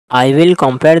I will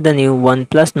compare the new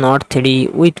OnePlus Nord 3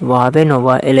 with Huawei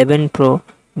Nova 11 Pro.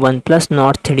 OnePlus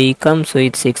Nord 3 comes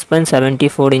with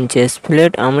 6.74 inches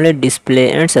flat AMOLED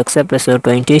display and success ratio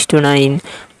 20:9.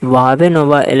 Huawei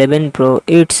Nova 11 Pro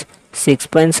it's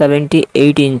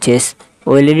 6.78 inches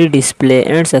OLED display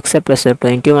and success ratio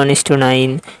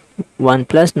 21:9.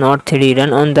 OnePlus Nord 3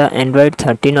 run on the Android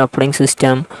 13 operating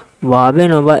system. Huawei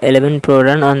Nova 11 Pro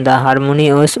run on the Harmony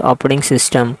OS operating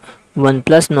system.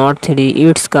 OnePlus Nord 3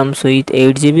 it comes with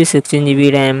 8GB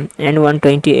 16GB RAM and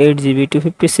 128GB to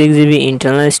 56GB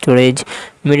internal storage.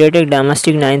 MediaTek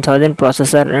Dimensity 9000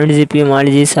 processor and GPU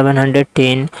model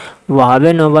G710.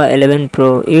 Huawei Nova 11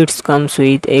 Pro it comes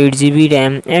with 8GB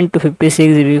RAM and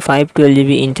 256GB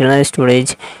 512GB internal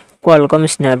storage. Qualcomm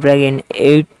Snapdragon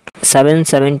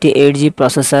 8778G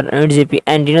processor and GPU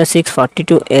Adreno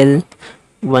 642L.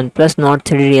 OnePlus Nord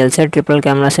 3 real set triple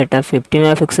camera setup 50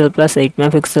 megapixel plus 8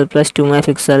 megapixel plus 2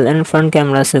 megapixel and front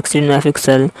camera 16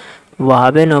 megapixel.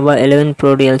 Huawei Nova 11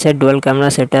 Pro real set dual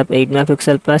camera setup 8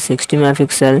 megapixel plus 60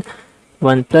 megapixel.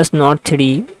 OnePlus Nord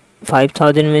 3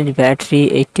 5000 mAh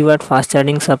battery 80 watt fast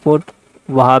charging support.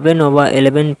 Huawei Nova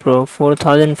 11 Pro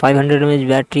 4500 mAh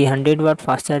battery 100 watt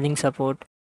fast charging support.